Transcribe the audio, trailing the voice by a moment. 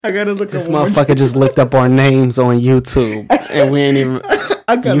I gotta look. This motherfucker just looked up our names on YouTube, and we ain't even.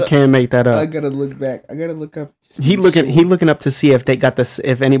 You can't make that up. I gotta look back. I gotta look up. He looking up to see if they got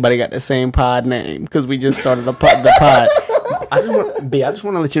if anybody got the same pod name because we just started the pod. I just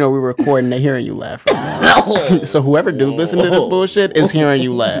want to let you know we're recording. They're hearing you laugh right now. So whoever do listen to this bullshit is hearing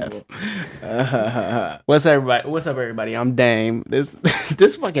you laugh. What's up, everybody? I'm Dame. This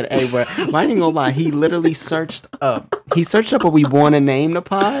fucking bro. I ain't gonna lie. He literally searched up. He searched up what we want to name the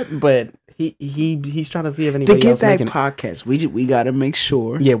pod, but he's trying to see if anybody else making it. Podcast. We gotta make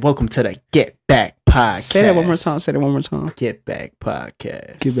sure. Yeah, welcome to the Get Back Podcast. Say that one more time. Get Back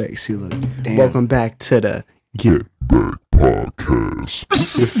Podcast. Get back. See, look. Damn. Welcome back to the Get Back Podcast.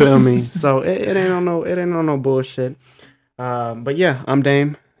 You feel me? So it ain't on no bullshit. But yeah, I'm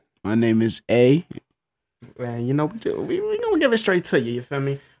Dame. My name is A. And we gonna give it straight to you. You feel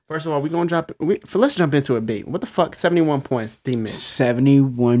me? First of all, let's jump into it. B. What the fuck? 71 points. D-Man.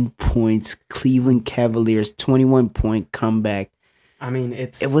 71 points. Cleveland Cavaliers 21-point comeback. I mean,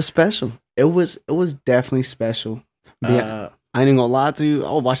 it was special. It was definitely special. Yeah. I ain't gonna lie to you.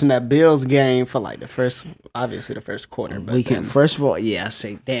 I was watching that Bills game for like the first quarter. But first of all, yeah, I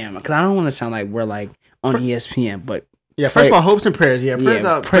say damn, because I don't want to sound like we're like on ESPN, but yeah. First of all, hopes and prayers. Yeah,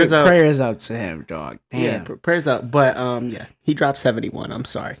 prayers out to him, dog. Damn. Yeah, prayers out. But yeah, he dropped 71. I'm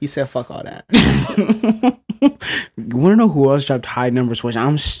sorry. He said fuck all that. You want to know who else dropped high numbers? Which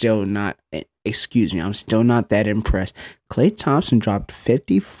I'm still not. Excuse me, I'm still not that impressed. Klay Thompson dropped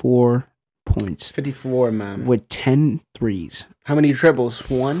 54 points. 54, man. With 10 threes. How many dribbles?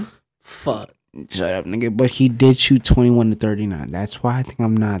 1? Fuck. Shut up, nigga. But he did shoot 21 to 39. That's why I think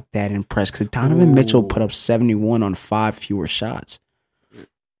I'm not that impressed. Because Donovan Mitchell put up 71 on 5 fewer shots.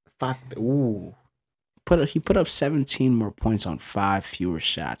 5? Ooh. He put up 17 more points on 5 fewer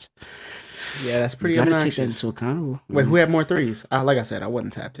shots. Yeah, that's pretty obnoxious. You gotta take that into account. Wait, who had more threes? Like I said, I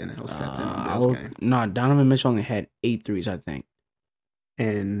wasn't tapped in. I was tapped in on Bill's game. No, Donovan Mitchell only had 8 threes, I think.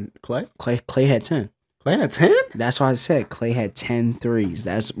 And Klay? Klay had 10. Klay had 10? That's why I said Klay had 10 threes.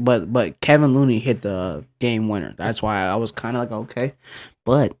 But Kevin Looney hit the game winner. That's why I was kind of like, okay.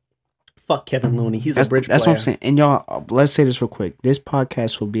 But fuck Kevin Looney. He's a bridge player. That's what I'm saying. And y'all, let's say this real quick. This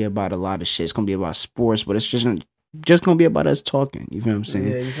podcast will be about a lot of shit. It's going to be about sports, but it's just going to be about us talking. You feel what I'm saying?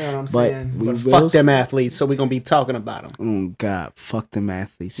 Yeah, you feel what I'm saying? But fuck them athletes, so we're going to be talking about them. Oh, God. Fuck them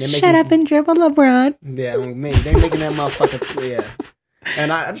athletes. Shut up and dribble LeBron. Yeah, I mean, they making that motherfucker. Yeah.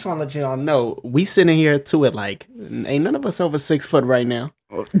 And I just want to let you all know, we sitting here to it like, ain't none of us over 6 foot right now.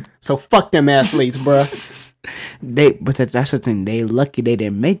 So fuck them athletes, bruh. But that's the thing. They lucky they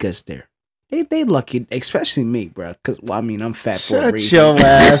didn't make us there. They lucky, especially me, bruh. Because, well, I mean, I'm fat for a reason. Shut your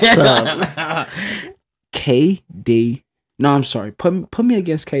ass up. KD. No, I'm sorry. Put me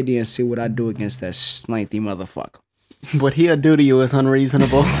against KD and see what I do against that slanty motherfucker. What he'll do to you is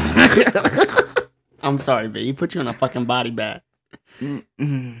unreasonable. I'm sorry, B. He put you in a fucking body bag. I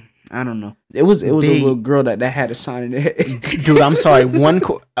don't know. It was a little girl that had a sign in it. Dude, I'm sorry.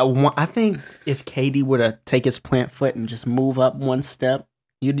 I think if KD were to take his plant foot and just move up one step,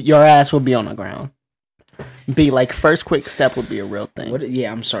 your ass would be on the ground. Be like, first quick step would be a real thing.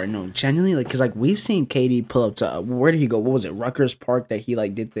 Yeah, I'm sorry. No, genuinely, like, because like we've seen KD pull up to where did he go? What was it? Rutgers Park that he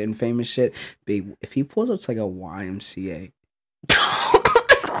like did the infamous shit. But if he pulls up to like a YMCA.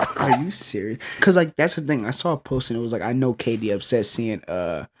 Are you serious? Because, like, that's the thing. I saw a post and it was like, I know KD upset seeing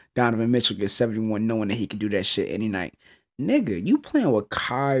Donovan Mitchell get 71 knowing that he could do that shit any night. Nigga, you playing with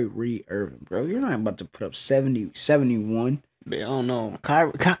Kyrie Irving, bro. You're not about to put up 71. I don't know.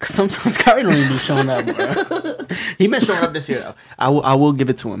 Sometimes Kyrie don't even be showing up, bro. He been showing up this year, though. I will give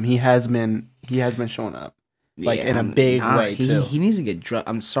it to him. He has been showing up. Like, in a big way, too. He needs to get drugged.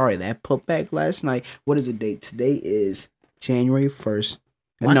 I'm sorry. That putback last night. What is the date? Today is January 1st.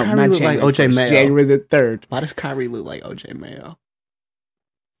 Why no, Kyrie not look like OJ Mayo? January the 3rd. Why does Kyrie look like OJ Mayo?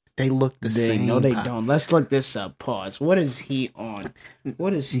 They look the same. No, they don't. Let's look this up. Pause. What is he on?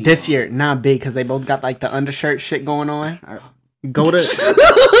 What is he this on? Year? Not big because they both got like the undershirt shit going on. Go to.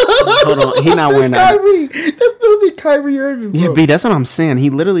 Hold on. He not wearing that. Kyrie. That's literally Kyrie Irving, bro. Yeah, B. That's what I'm saying.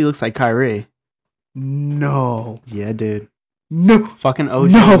 He literally looks like Kyrie. No. Yeah, dude. No. Fucking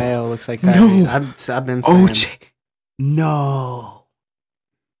OJ Mayo looks like Kyrie. No. I've been saying. OJ. No.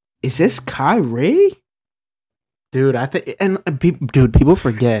 Is this Kyrie? Dude, I think, and people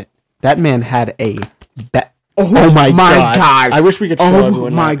forget that man had a oh my god! I wish we could show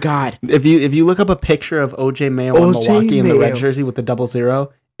everyone. Oh my god! If you look up a picture of OJ Mayo on Milwaukee in the red jersey with the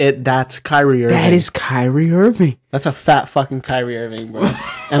 00, that's Kyrie Irving. That is Kyrie Irving. That's a fat fucking Kyrie Irving, bro.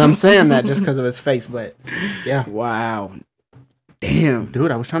 And I'm saying that just because of his face, but yeah. Wow. Damn, dude,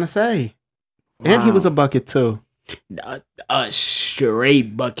 I was trying to say, and he was a bucket too. A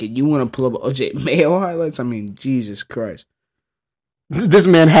straight bucket. You want to pull up OJ Mayo highlights? I mean, Jesus Christ. This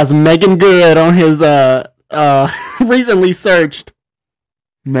man has Megan Good on his recently searched.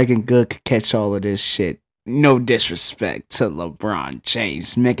 Megan Good could catch all of this shit. No disrespect to LeBron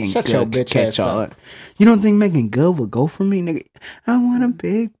James. Megan Good could catch all of it. You don't think Megan Good would go for me, nigga? I want a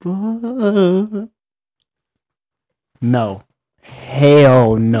big boy. No.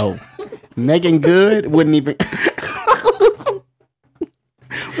 Hell no. Megan Good wouldn't even.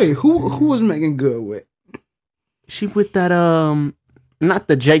 Wait, who was Megan Good with? She with that not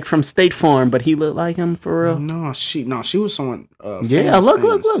the Jake from State Farm, but he looked like him for real. No, she was someone. Yeah, look.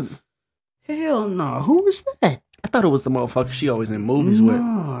 Hell no, who was that? I thought it was the motherfucker she always in movies with.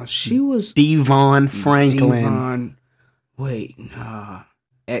 No, she was Devon Franklin. Wait, nah.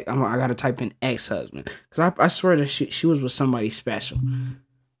 I gotta type in ex-husband because I swear that she was with somebody special.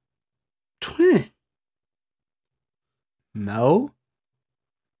 Twin. No.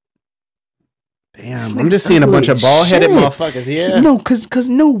 Damn, I'm just seeing a bunch of bald-headed motherfuckers. Yeah. No, cause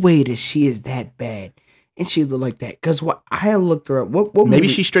no way that she is that bad. And she looked like that. Cause what I looked her up. What maybe movie?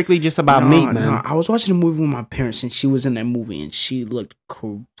 she's strictly just about meat, man. No, I was watching a movie with my parents, and she was in that movie, and she looked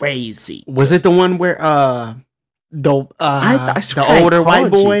crazy. Was it the one where the older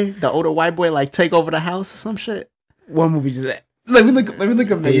white boy like take over the house or some shit? What movie is that? Let me look up Megan Good.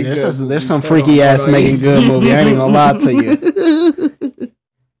 There's some freaky ass Megan Good movie. I ain't gonna lie to you.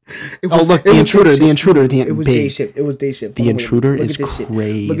 The intruder. It was day shift. The intruder is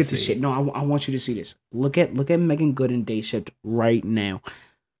crazy. Look at this shit. No, I want you to see this. Look at Megan Good in day shift right now.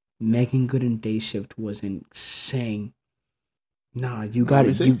 Megan Good in day shift was insane. Nah, you got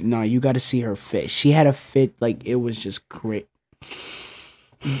to see her fit. She had a fit like it was just great.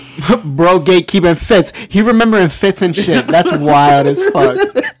 Bro, gatekeeping fits. He remembering fits and shit. That's wild as fuck.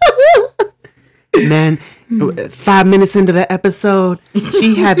 Man, 5 minutes into the episode,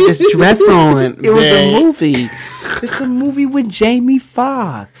 she had this dress on. It was a movie. It's a movie with Jamie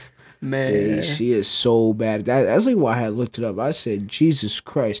Foxx. Man, hey, she is so bad. That's like why I had looked it up. I said, Jesus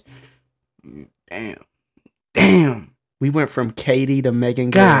Christ. Damn. We went from Katie to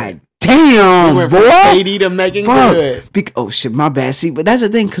Megan Good. God damn, we went boy. From Katie to Megan Good. Oh shit, my bad. See, but that's the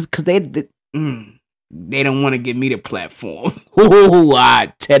thing, cause they don't want to give me the platform. Oh,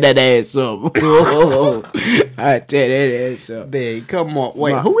 I tear that ass up. I tear that ass up. Big, come on.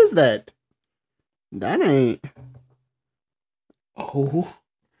 Wait, who is that? That ain't. Oh,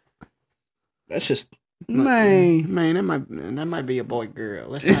 that's just man. That might be a boy girl.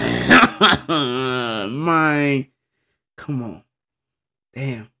 Let's man. Come on.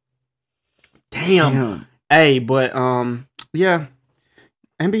 Damn. Hey, but yeah.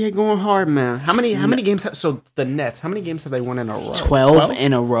 NBA going hard, man. How many games so the Nets, how many games have they won in a row? 12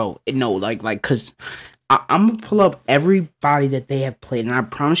 in a row. No, like cuz I'm going to pull up everybody that they have played, and I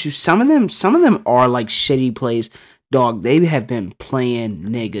promise you some of them are like shitty plays. Dog, they have been playing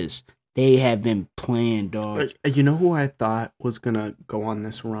niggas. They have been playing, dog. You know who I thought was going to go on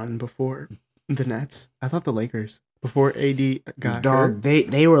this run before the Nets? I thought the Lakers. Before AD got hurt.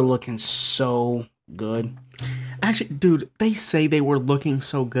 They were looking so good. Actually, dude, they say they were looking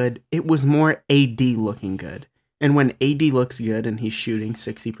so good. It was more AD looking good. And when AD looks good and he's shooting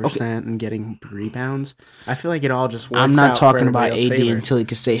 60% and getting rebounds, I feel like it all just works out. I'm not talking about AD favor. until he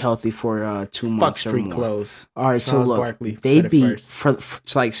can stay healthy for 2 months streak or more. Close. All right, so look, they beat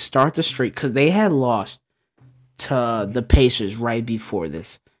to like start the streak because they had lost to the Pacers right before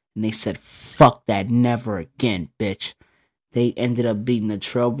this, and they said, "Fuck that, never again, bitch." They ended up beating the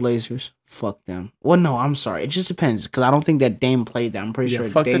Trailblazers. Fuck them. Well, no, I'm sorry. It just depends because I don't think that Dame played that. I'm pretty sure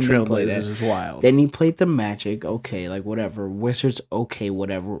fuck Dame the didn't play that. Trailblazers is wild. Then he played the Magic. Okay, like whatever. Wizards. Okay,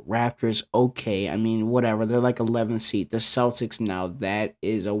 whatever. Raptors. Okay, I mean whatever. They're like 11th seed. The Celtics now. That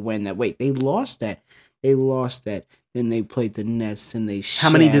is a win. They lost that. Then they played the Nets. And they how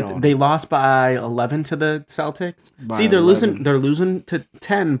many did they lost by 11 to the Celtics? See, they're 11. They're losing to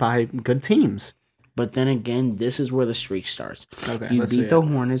 10 by good teams. But then again, this is where the streak starts. Okay, you beat the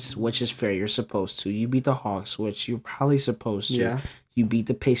Hornets, which is fair. You're supposed to. You beat the Hawks, which you're probably supposed to. Yeah. You beat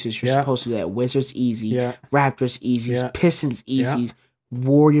the Pacers. You're supposed to do that. Wizards easy. Yeah. Raptors easy. Yeah. Pistons easy. Yeah.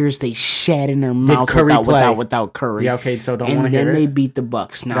 Warriors, they shat in their mouth without Curry. Yeah, okay, so don't want to hear it. And then they beat the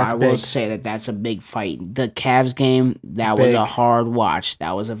Bucks. Now, I will say that's a big fight. The Cavs game, that was a hard watch.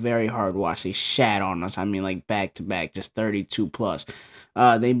 That was a very hard watch. They shat on us. I mean, like, back-to-back, just 32 plus.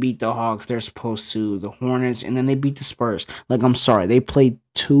 They beat the Hawks. They're supposed to. The Hornets. And then they beat the Spurs. Like, I'm sorry. They played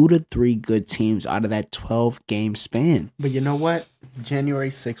 2 to 3 good teams out of that 12-game span. But you know what? January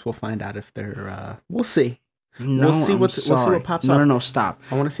 6th, we'll find out if they're... we'll see. No, we'll see I'm what sorry. pops No, off. no, stop.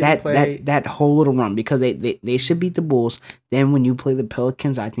 I want to see them play. That whole little run because they should beat the Bulls. Then when you play the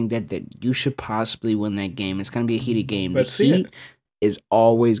Pelicans, I think that you should possibly win that game. It's gonna be a heated game. Let's The see Heat it. is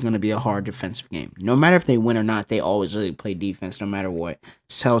always gonna be a hard defensive game. No matter if they win or not, they always really play defense. No matter what.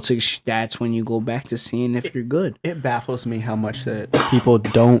 Celtics. That's when you go back to seeing if you're good. It baffles me how much that people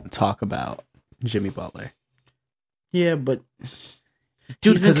don't talk about Jimmy Butler. Yeah, but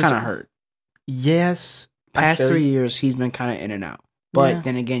Dude, he's been because kind of hurt. Yes. Past 3 years, he's been kind of in and out. But Yeah.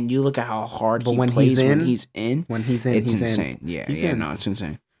 then again, you look at how hard But he when plays he's in, when he's in. It's he's insane. in. Yeah, He's yeah, in. no, it's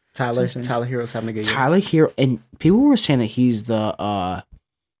insane. Tyler Hero's having a good year. Tyler Hero, and people were saying that he's the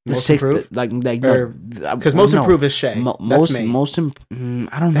Most sixth, improved? because Most improved is Shea. That's me.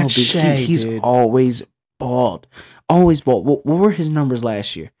 I don't know. That's Shea, He's dude. always bald. Always bald. What were his numbers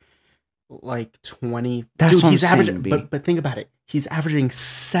last year? Like 20. That's Dude, what I'm he's saying, averaging. B. But think about it. He's averaging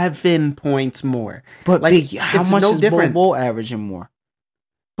 7 points more. But Like, B, how it's much no is different. Bol averaging more?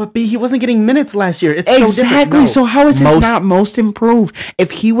 But B, he wasn't getting minutes last year. It's Exactly. so different. No. So how is this not most improved?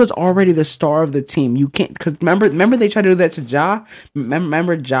 If he was already the star of the team, you can't. Because remember they tried to do that to Ja.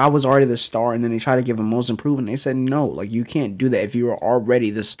 Remember Ja was already the star, and then they tried to give him most improved, and they said no. Like you can't do that if you were already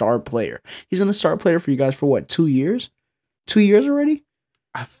the star player. He's been a star player for you guys for what, 2 years? 2 years already?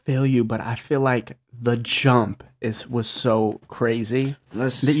 I feel you, but I feel like the jump was so crazy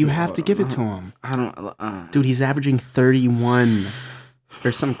that you have to give it to him. I don't. Dude, he's averaging 31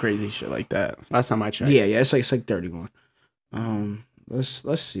 or some crazy shit like that. Last time I checked. Yeah, it's like 31.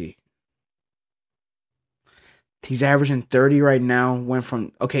 Let's see. He's averaging 30 right now. Went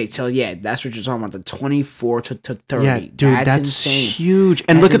from so yeah, that's what you're talking about. The 24 to 30. Yeah, dude, that's insane. huge.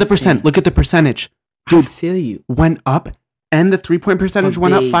 And That's look at the insane. percent. Look at the percentage. I Dude, feel you. went up, and the 3-point percentage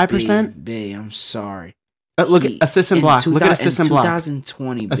went up 5%. B, I'm sorry. Look at assist and block. Look at assist and block.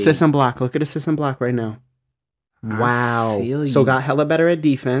 2020. Assist and block. Look at assist and block right now. Wow. feel So you. got hella better at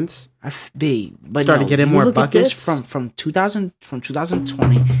defense. But Started getting you more look at this buckets. from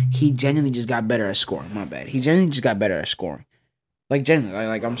 2020. He genuinely just got better at scoring. My bad. He genuinely just got better at scoring. Like genuinely,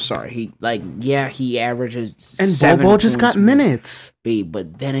 like I'm sorry. He averages And 7 Bobo just got points more. minutes.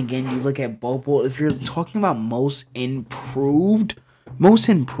 But then again, you look at Bobo. If you're talking about most improved,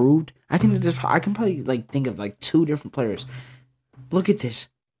 I think that I can probably think of 2 different players. Look at this,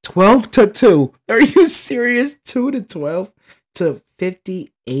 12-2. Are you serious? 2-12 to 58-38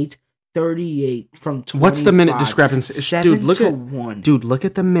 from 25. What's the minute discrepancy? 7-1. Dude, look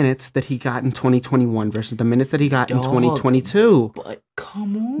at the minutes that he got in 2021 versus the minutes that he got in Dog. 2022. But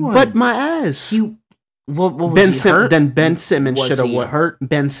come on. But my ass. What was he hurt? Then Ben Simmons Was should have he won. hurt?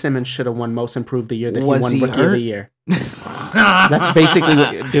 Ben Simmons should have won Most Improved the year that Was he he won Rookie of hurt? the Year. That's basically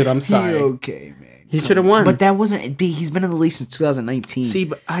what. Dude, I'm sorry. Okay, man. He should have won. But that wasn't. He's been in the league since 2019. See,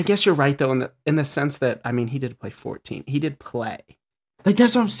 but I guess you're right though in the sense that he did play 14. He did play.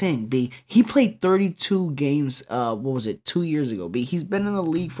 That's what I'm saying. B. He played 32 games. What was it? 2 years ago. B. He's been in the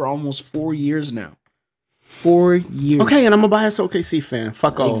league for almost 4 years now. 4 years. Okay, and I'm a biased OKC fan.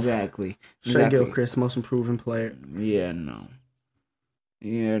 Fuck off. Exactly. Shea Gilchrist, Most Improved player. Yeah, no.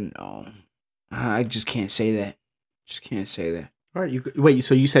 I just can't say that. All right, wait.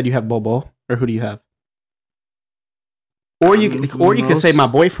 So you said you have Bobo, or who do you have? Or you could say my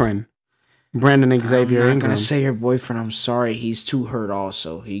boyfriend, Brandon Xavier I'm not Ingram. gonna say your boyfriend. I'm sorry. He's too hurt.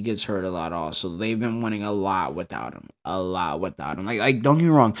 Also, he gets hurt a lot. Also, they've been winning a lot without him. Like don't get me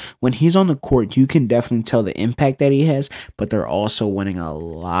wrong. When he's on the court, you can definitely tell the impact that he has. But they're also winning a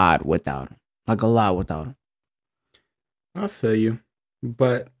lot without him. Like a lot without him. I feel you,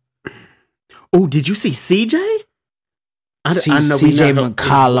 but did you see CJ? CJ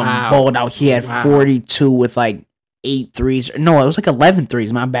McCollum balled out. He had 42 with 8 threes. No, it was 11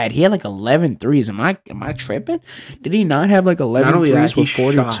 threes. My bad. He had 11 threes. Am I tripping? Did he not have 11 threes with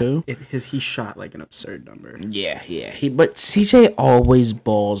 42? He shot an absurd number. Yeah. But CJ always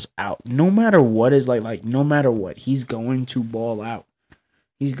balls out. No matter what is no matter what, he's going to ball out.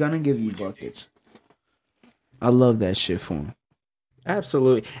 He's gonna give you buckets. I love that shit for him.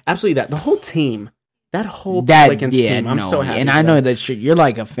 Absolutely. That the whole team. That whole Pelicans team, I'm so happy. And I know that you're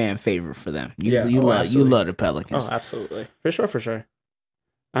a fan favorite for them. You love the Pelicans. Oh, absolutely. For sure.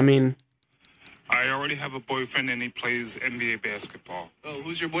 I already have a boyfriend and he plays NBA basketball. Oh,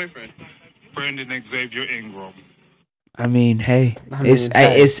 who's your boyfriend? Brandon Xavier Ingram.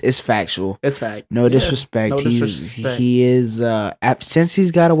 It's factual. It's fact. No disrespect. He is since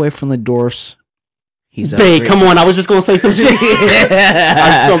he's got away from the Dwarfs. He's come on. I was just gonna say some shit.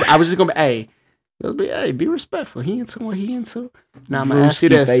 I was just gonna be respectful. He into what he into. Now I'm gonna ask you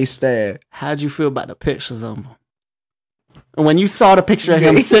this. How'd you feel about the pictures of him? When you saw the picture of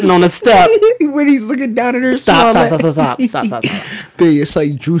him sitting on the step. When he's looking down at her. Stop. B, it's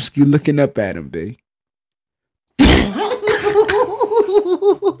like Drewski looking up at him, B.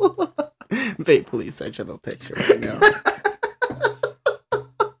 Babe, please search up a picture right now.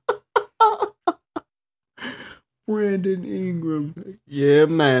 Brandon Ingram. Yeah,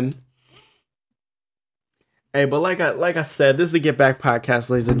 man. Hey, but like I said, this is the Get Back podcast,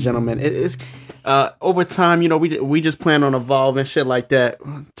 ladies and gentlemen. It's over time, you know, we just plan on evolving shit like that.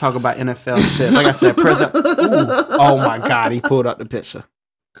 Talk about NFL shit. Like I said, present. Oh my God, he pulled up the picture.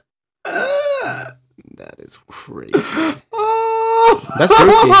 That is crazy. That's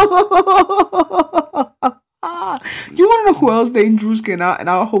Drewski. You want to know who else named Drewski? And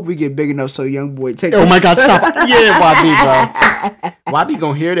I hope we get big enough so young boy take. Oh my God, stop! Yeah, YB, bro. YB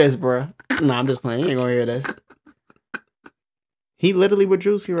gonna hear this, bro. Nah, I'm just playing. He ain't gonna hear this. He literally with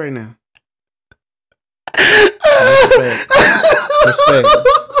Drewski right now. Respect.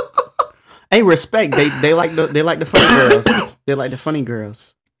 Hey, respect. They like the funny girls. They like the funny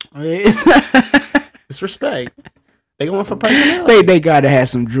girls. It's respect. They going for personality. They gotta have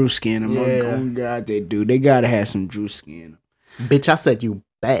some Drewski in them. Yeah. Oh God, they do. They gotta have some Drewski in them. Bitch, I said you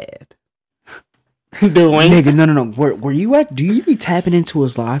bad. Doing Nigga, no. Where you at? Do you be tapping into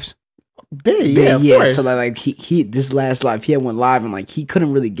his lives? big, yeah, of course. So like he this last live he had went live and like he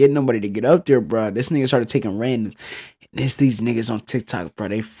couldn't really get nobody to get up there, bro. This nigga started taking random. It's these niggas on TikTok, bro.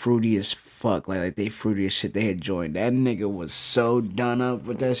 They fruity as fuck. Like they fruity as shit. They had joined. That nigga was so done up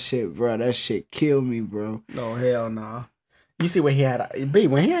with that shit, bro. That shit killed me, bro. Oh hell no. You see what he had?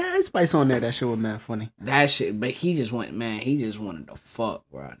 When he had Spice on there, that shit was mad funny. That shit, but he just went, man. He just wanted to fuck,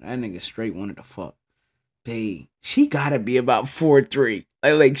 bro. That nigga straight wanted to fuck. B, she gotta be about 4'3".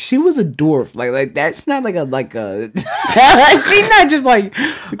 Like she was a dwarf. Like that's not like a she not just like.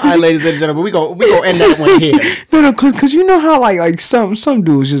 All right, ladies and gentlemen, we go end that one here. No, cause you know how like some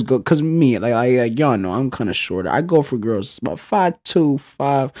dudes just go. Cause me, like y'all know, I'm kind of shorter. I go for girls about 5'2",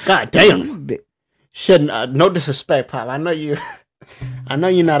 5. God damn. Shouldn't no disrespect, Pop. I know you're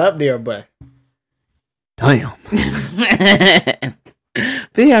not up there, but damn.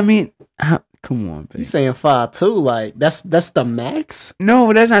 But yeah, I mean. Come on, baby. You saying 5'2", like that's the max?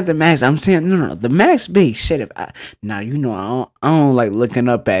 No, that's not the max. I'm saying no. The max be shit. Now you know I don't like looking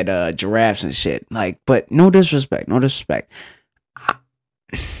up at giraffes and shit. Like, but no disrespect.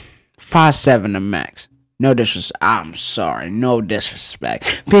 5'7" the max. No disrespect. I'm sorry. No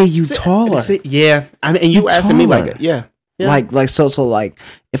disrespect. Babe, you taller. Yeah. I mean, and you asking me like it. Yeah. Like so like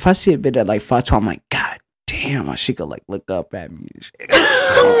if I see a bit at like 5'2", I'm like, God damn, she could like look up at me.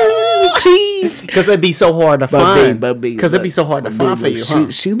 Jeez, because it'd be so hard to find. Because it'd be so hard to find for you. Huh?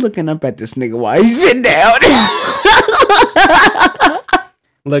 She looking up at this nigga while he's sitting down.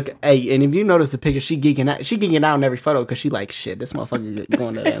 Look, hey, and if you notice the picture, she geeking out in every photo because she like, shit, this motherfucker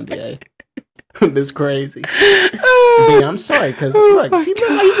going to the NBA. This crazy. B, I'm sorry, because look, he look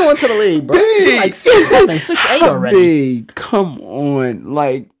like he going to the league, bro. He like 6'7", 6'8" already. B, come on,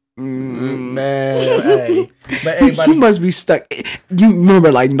 like. Man, hey. But hey, he must be stuck. You remember,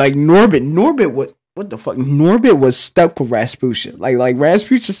 like Norbit. What the fuck? Norbit was stuck with Rasputia. Like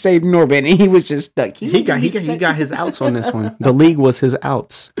Rasputia saved Norbit, and he was just stuck. He got his outs on this one. The league was his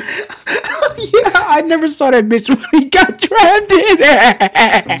outs. Yeah, I never saw that bitch when he got drafted.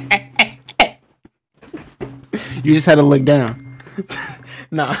 You just had to look down.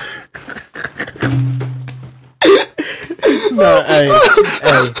 Nah. No, hey,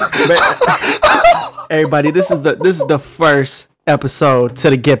 but everybody, this is the first episode to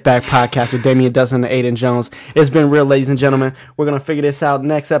the Get Back podcast with Damian, Dusten, and Ayden Jones. It's been real, ladies and gentlemen. We're gonna figure this out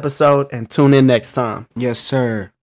next episode and tune in next time. Yes, sir.